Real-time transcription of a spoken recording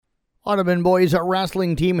Audubon boys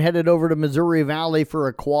wrestling team headed over to Missouri Valley for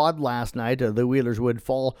a quad last night. The Wheelers would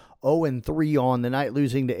fall 0-3 on the night,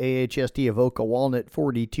 losing to AHST of Oka Walnut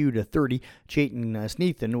 42-30. Chayton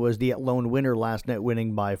Sneathan was the lone winner last night,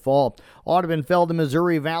 winning by fall. Audubon fell to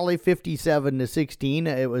Missouri Valley 57-16.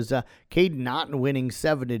 It was Caden Naughton winning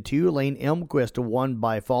 7-2. Lane Elmquist won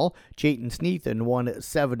by fall. Chayton Sneathan won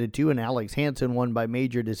 7-2, and Alex Hansen won by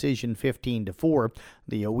major decision 15-4.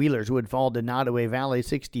 The Wheelers would fall to Nottoway Valley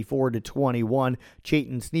 64-21.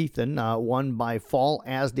 Chayton Sneathan won by fall,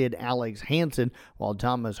 as did Alex Hansen, while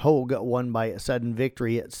Thomas Hogue won by a sudden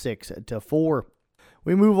victory at 6-4.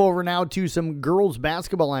 We move over now to some girls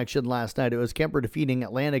basketball action last night. It was Kemper defeating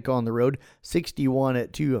Atlantic on the road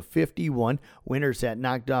 61-51. Winterset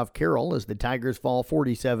knocked off Carroll as the Tigers fall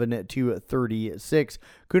 47-36.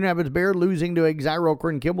 Coon Rapids Bear losing to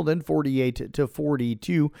Exiro-Kern Kimballton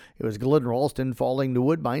 48-42. It was Glen Ralston falling to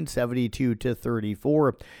Woodbine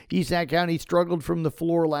 72-34. East Sac County struggled from the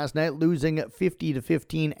floor last night, losing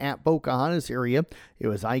 50-15 at Pocahontas area. It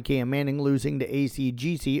was IKM Manning losing to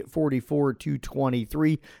ACGC 44-23.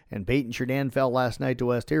 And Peyton Sheridan fell last night to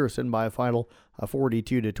West Harrison by a final of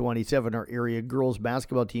 42-27. Our area girls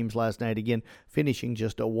basketball teams last night again finishing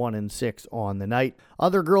just a 1-6 on the night.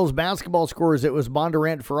 Other girls basketball scores: it was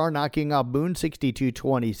Bondurant Farrar knocking off Boone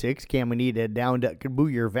 62-26. Caminita down to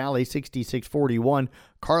Booyer Valley 66-41.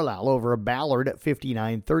 Carlisle over Ballard at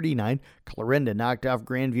 59-39. Clarinda knocked off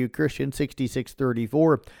Grandview Christian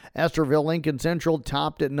 66-34. Esterville Lincoln Central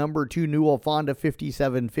topped at number 2 Newell Fonda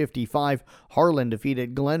 57-55. Harlan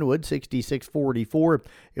defeated Glenwood 66-44.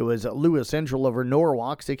 It was Lewis Central over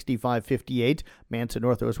Norwalk 65-58. Manson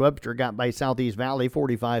Northwest Webster got by Southeast Valley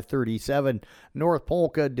 45-37. North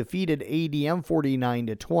Polka defeated ADM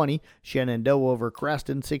 49-20. Shenandoah over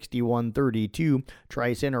Creston 61-32.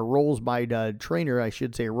 Tri-Center rolls by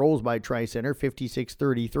rolls by Tri-Center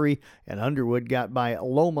 56-33, and Underwood got by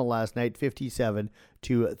Loma last night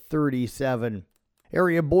 57-37.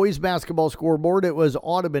 Area boys basketball scoreboard: it was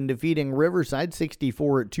Audubon defeating Riverside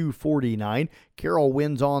 64-49. Carroll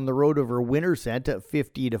wins on the road over Winterset at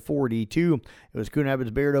 50-42. It was Coon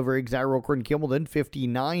Rapids Bayard over Exiro-Kern Kimballton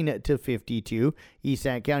 59-52. East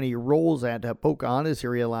Sac County rolls at Pocahontas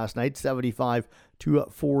area last night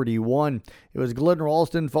 75-41. It was Glen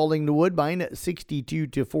Ralston falling to Woodbine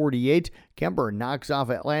 62-48. Kemper knocks off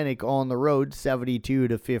Atlantic on the road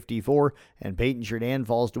 72-54, and Peyton Sheridan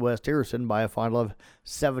falls to West Harrison by a final of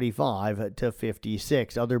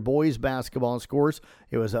 75-56. Other boys basketball scores: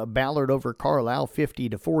 it was Ballard over Carlisle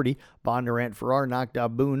 50-40. Bondurant Farrar knocked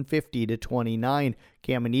out Boone 50-29.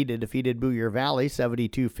 Caminita defeated Booyer Valley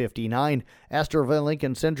 72-59. Esterville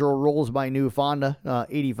Lincoln Central rolls by New Fonda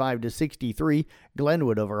 85-63.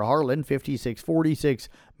 Glenwood over Harlan 56-46.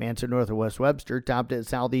 Manson Northwest Webster topped at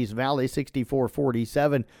Southeast Valley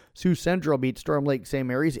 64-47. Sioux Central beat Storm Lake St.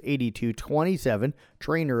 Mary's 82-27.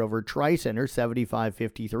 Trainer over Tri-Center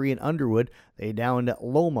 75-53. And Underwood, they downed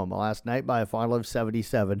Loma last night by a final of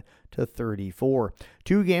 77-34.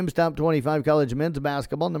 Two games: top 25 college men's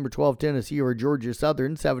basketball. Number 12 Tennessee over Georgia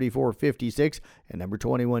Southern 74-56, and number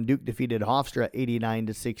 21 Duke defeated Hofstra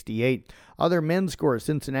 89-68. Other men's scores: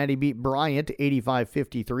 Cincinnati beat Bryant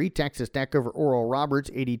 85-53. Texas Tech over Oral Roberts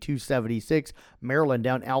 82-76. Maryland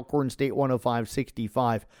down Alcorn State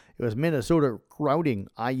 105-65. It was Minnesota routing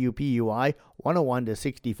IUPUI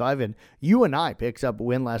 101-65, and UNI picks up a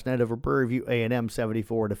win last night over Prairie View A&M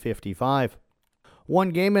 74-55.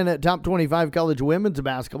 One game in at top 25 college women's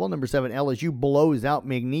basketball. Number 7 LSU blows out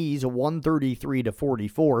McNeese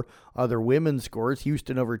 133-44. Other women's scores: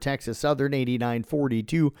 Houston over Texas Southern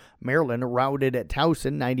 89-42. Maryland routed at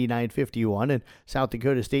Towson 99-51, and South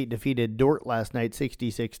Dakota State defeated Dordt last night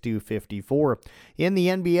 66-54. In the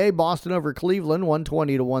NBA, Boston over Cleveland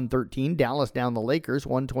 120-113. Dallas down the Lakers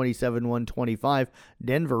 127-125.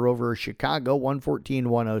 Denver over Chicago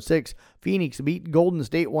 114-106. Phoenix beat Golden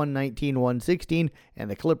State 119-116,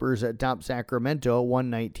 and the Clippers top Sacramento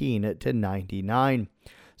 119-99.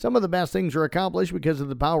 Some of the best things are accomplished because of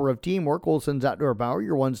the power of teamwork. Olson's Outdoor Power,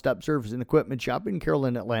 your one-stop service and equipment shop in Carroll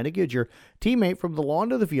and Atlantic. Get your teammate from the lawn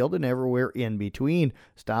to the field and everywhere in between.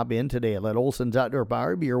 Stop in today and let Olson's Outdoor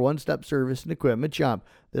Power be your one-stop service and equipment shop.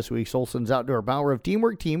 This week's Olson's Outdoor Power of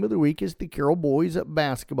Teamwork Team of the Week is the Carroll boys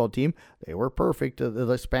basketball team. They were perfect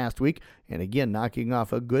this past week, and again, knocking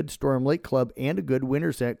off a good Storm Lake club and a good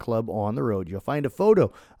Winterset club on the road. You'll find a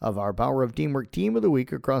photo of our Power of Teamwork Team of the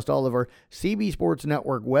Week across all of our CB Sports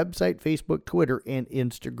Network website, Facebook, Twitter, and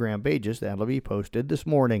Instagram pages. That'll be posted this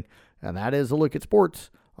morning. And that is a look at sports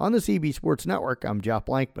on the CB Sports Network. I'm Jeff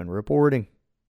Blankman reporting.